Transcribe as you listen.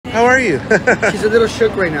How are you? She's a little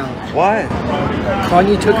shook right now. Why?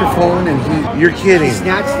 Kanye took her phone and You're kidding. he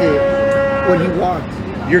snatched it when he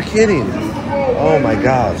walked. You're kidding. Oh my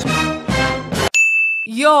gosh.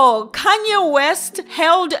 Yo, Kanye West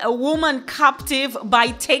held a woman captive by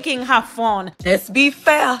taking her phone. Let's be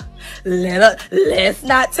fair. Let's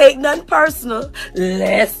not take nothing personal.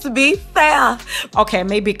 Let's be fair. Okay,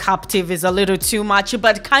 maybe captive is a little too much,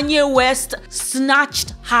 but Kanye West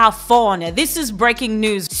snatched her phone. This is breaking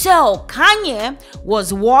news. So, Kanye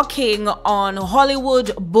was walking on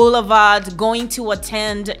Hollywood Boulevard going to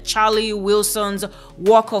attend Charlie Wilson's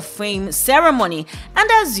Walk of Fame ceremony. And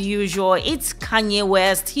as usual, it's Kanye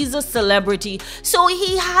West. He's a celebrity, so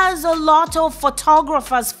he has a lot of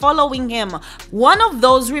photographers following him. One of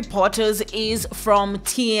those reporters is from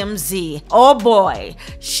TMZ. Oh boy,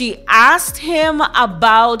 she asked him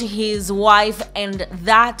about his wife and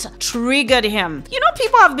that triggered him. You know,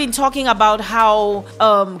 people have been talking about how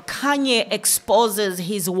Kanye exposes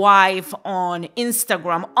his wife on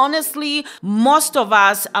Instagram. Honestly, most of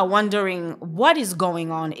us are wondering what is going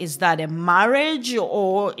on. Is that a marriage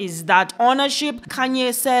or is that ownership?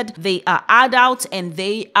 Kanye said they are adults and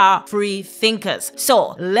they are free thinkers.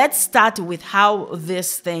 So let's start with how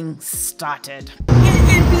this thing started.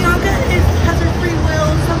 And Bianca has her free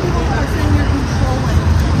will. Some people are saying you're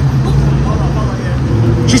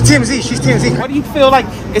controlling. She's TMZ. She's TMZ. What do you feel like?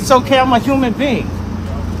 It's okay. I'm a human being.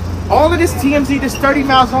 All of this TMZ, this 30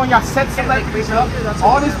 miles on, y'all set celebrities up.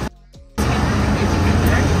 All this.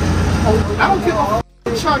 I don't give a f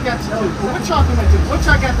what y'all got to do. What y'all gonna do? What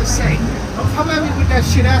y'all got to say? Come at me with that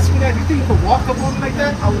shit. Ask me that. You think you can walk up on me like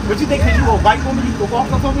that? What you think? Cause you a white woman, you can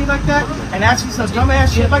walk up on me like that and ask me some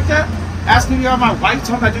dumbass shit like that? Ask me you're my wife,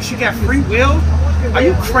 talking about this shit got free will? Are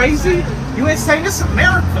you crazy? You ain't saying this is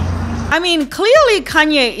America. I mean, clearly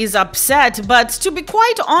Kanye is upset, but to be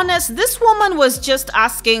quite honest, this woman was just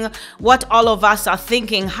asking what all of us are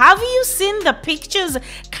thinking. Have you seen the pictures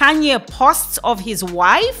Kanye posts of his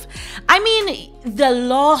wife? I mean, the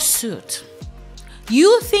lawsuit.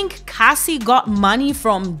 You think Cassie got money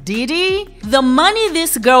from Diddy? The money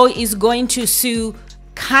this girl is going to sue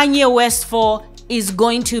Kanye West for is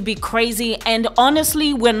going to be crazy, and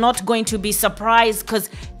honestly, we're not going to be surprised because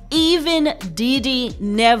even Diddy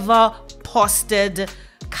never posted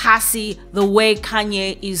Cassie the way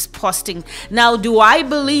Kanye is posting. Now, do I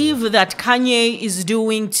believe that Kanye is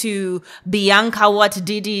doing to Bianca what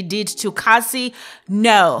Diddy did to Cassie?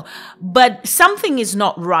 No, but something is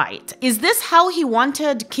not right. Is this how he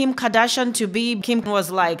wanted Kim Kardashian to be? Kim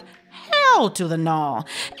was like, hell to the no.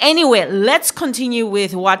 Anyway, let's continue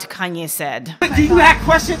with what Kanye said. Do you have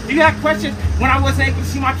questions? Do you have questions when I wasn't able to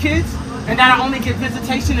see my kids? And that I only get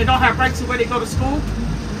visitation and don't have rights to where they go to school?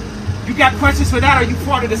 You got questions for that, or are you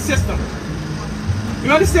part of the system?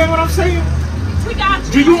 You understand what I'm saying? We got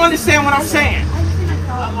you. Do you understand what I'm saying?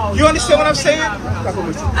 You understand what I'm saying?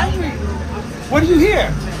 What do you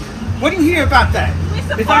hear? What do you hear about that?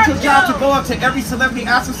 Is that your job to go up to every celebrity,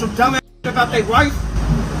 ask them some dumb ass about their wife?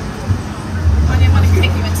 I didn't want to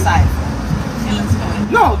take you inside. Okay, let's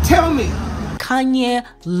go. No, tell me. Kanye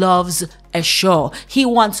loves a show. He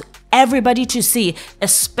wants everybody to see,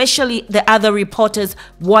 especially the other reporters,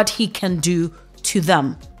 what he can do to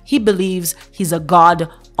them. He believes he's a god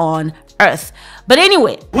on earth. But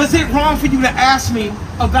anyway. Was it wrong for you to ask me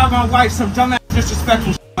about my wife some dumbass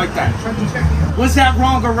disrespectful like that? Was that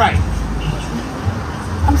wrong or right?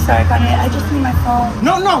 I'm sorry, Kanye. I just need my phone.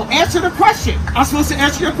 No. Answer the question. I'm supposed to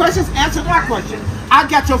answer your questions. Answer that question. I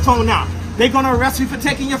got your phone now. They gonna arrest me for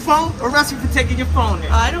taking your phone? Arrest me for taking your phone then?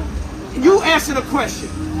 I don't. You answer the question.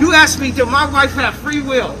 You asked me, did my wife have free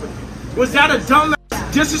will? Was that a dumb,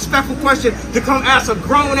 disrespectful question to come ask a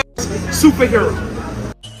grown-ass superhero?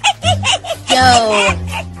 Yo.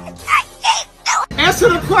 Answer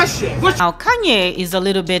the question. Now, Kanye is a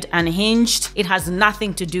little bit unhinged. It has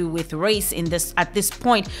nothing to do with race at this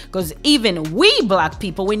point, because even we black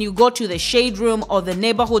people, when you go to the shade room or the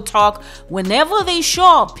neighborhood talk, whenever they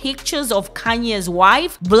show pictures of Kanye's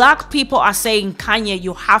wife, black people are saying, Kanye,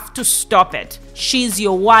 you have to stop it. She's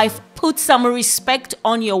your wife. Put some respect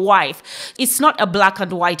on your wife. It's not a black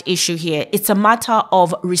and white issue here. It's a matter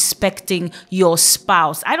of respecting your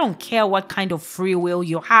spouse. I don't care what kind of free will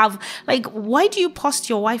you have. Like, why do you post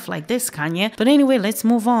your wife like this, Kanye? But anyway, let's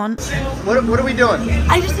move on. What are we doing?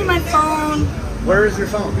 I just need my phone. Where is your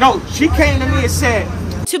phone? No, she came to me and said,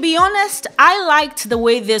 To be honest, I liked the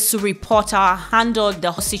way this reporter handled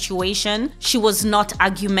the whole situation. She was not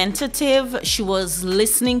argumentative. She was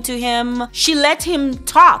listening to him. She let him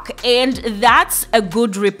talk, and that's a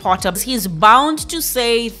good reporter. He's bound to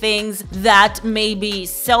say things that may be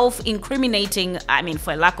self-incriminating. I mean,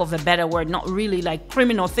 for lack of a better word, not really like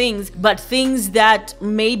criminal things, but things that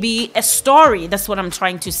may be a story. That's what I'm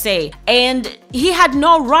trying to say. And he had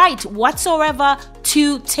no right whatsoever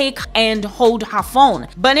to take and hold her phone.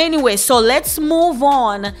 But anyway, so let's move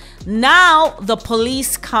on. Now the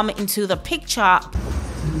police come into the picture.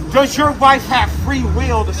 Does your wife have free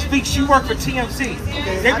will to speak? She worked for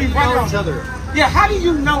TMZ. They be running each other. Yeah, how do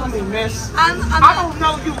you know me, miss? I don't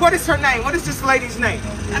know you. What is her name? What is this lady's name?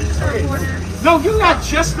 I'm just a reporter. No, you're not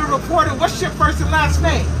just a reporter. What's your first and last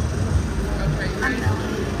name?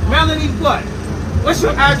 Melanie what? What's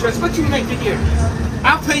your address? What you make a year?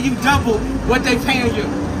 I'll pay you double what they paying you.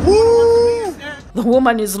 Woo! The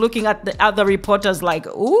woman is looking at the other reporters like,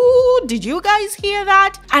 ooh, did you guys hear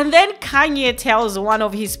that? And then Kanye tells one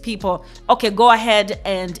of his people, okay, go ahead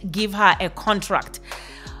and give her a contract.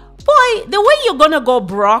 Boy, the way you're gonna go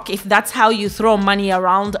broke if that's how you throw money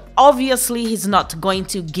around, obviously he's not going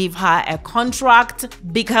to give her a contract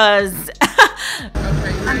because...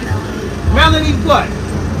 Melanie what?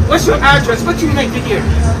 What's your address? What you make a year?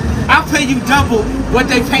 I'll pay you double what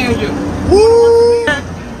they paying you. Woo!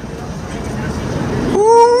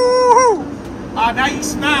 Woo! Oh, now you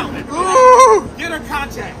smiling. Woo! Get her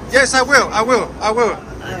contact. Yes, I will. I will. I will.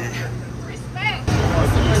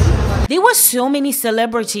 There were so many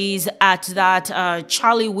celebrities at that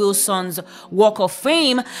Charlie Wilson's Walk of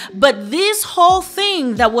Fame, but this whole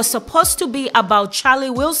thing that was supposed to be about Charlie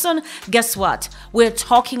Wilson, guess what? We're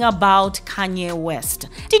talking about Kanye West.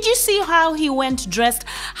 Did you see how he went dressed?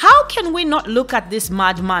 How can we not look at this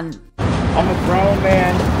madman? I'm a grown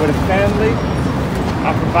man with a family.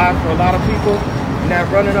 I provide for a lot of people. You're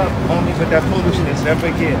not running up on me with that foolishness ever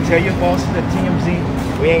again. Tell your bosses at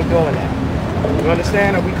TMZ, we ain't doing that. You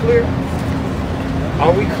understand? Are we clear?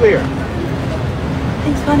 Are we clear?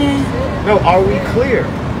 Thanks, Kanye. No, are we clear?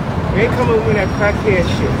 We ain't coming with that crackhead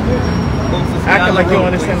shit. Acting like you don't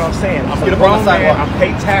understand what I'm saying. I'm a grown man, I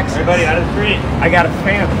pay taxes. Everybody out of the street. I got a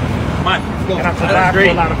family. Come on, and I provide for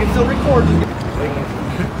a lot of people. Still recording.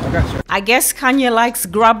 I guess Kanye likes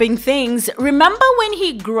grabbing things. Remember when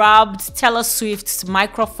he grabbed Taylor Swift's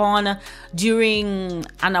microphone during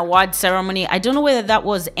an award ceremony? I don't know whether that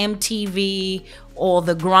was MTV or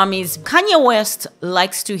the Grammys. Kanye West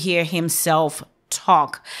likes to hear himself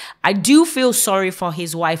talk. I do feel sorry for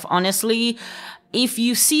his wife, honestly. If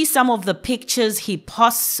you see some of the pictures he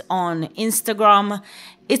posts on Instagram,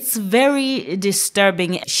 it's very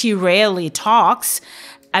disturbing. She rarely talks.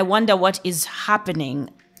 I wonder what is happening.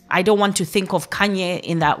 I don't want to think of Kanye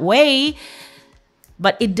in that way,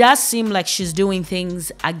 but it does seem like she's doing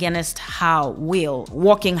things against her will,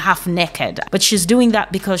 walking half naked. But she's doing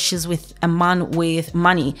that because she's with a man with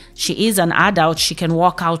money. She is an adult. She can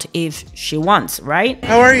walk out if she wants, right?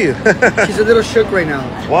 How are you? She's a little shook right now.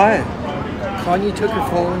 Why? Kanye took her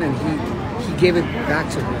phone and he gave it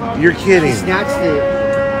back to her. You're kidding. He snatched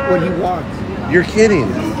it when he walked. You're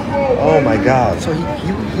kidding. Oh my God. So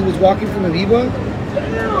he was walking from Aviva,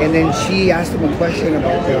 and then she asked him a question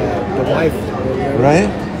about the wife. Right?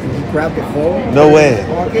 And he grabbed the phone. No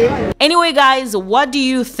way. Anyway, guys, what do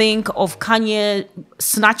you think of Kanye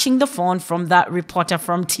snatching the phone from that reporter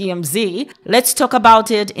from TMZ? Let's talk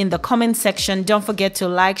about it in the comment section. Don't forget to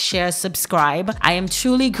like, share, subscribe. I am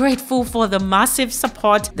truly grateful for the massive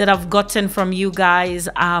support that I've gotten from you guys.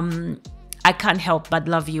 I can't help but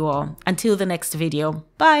love you all. Until the next video.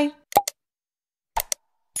 Bye.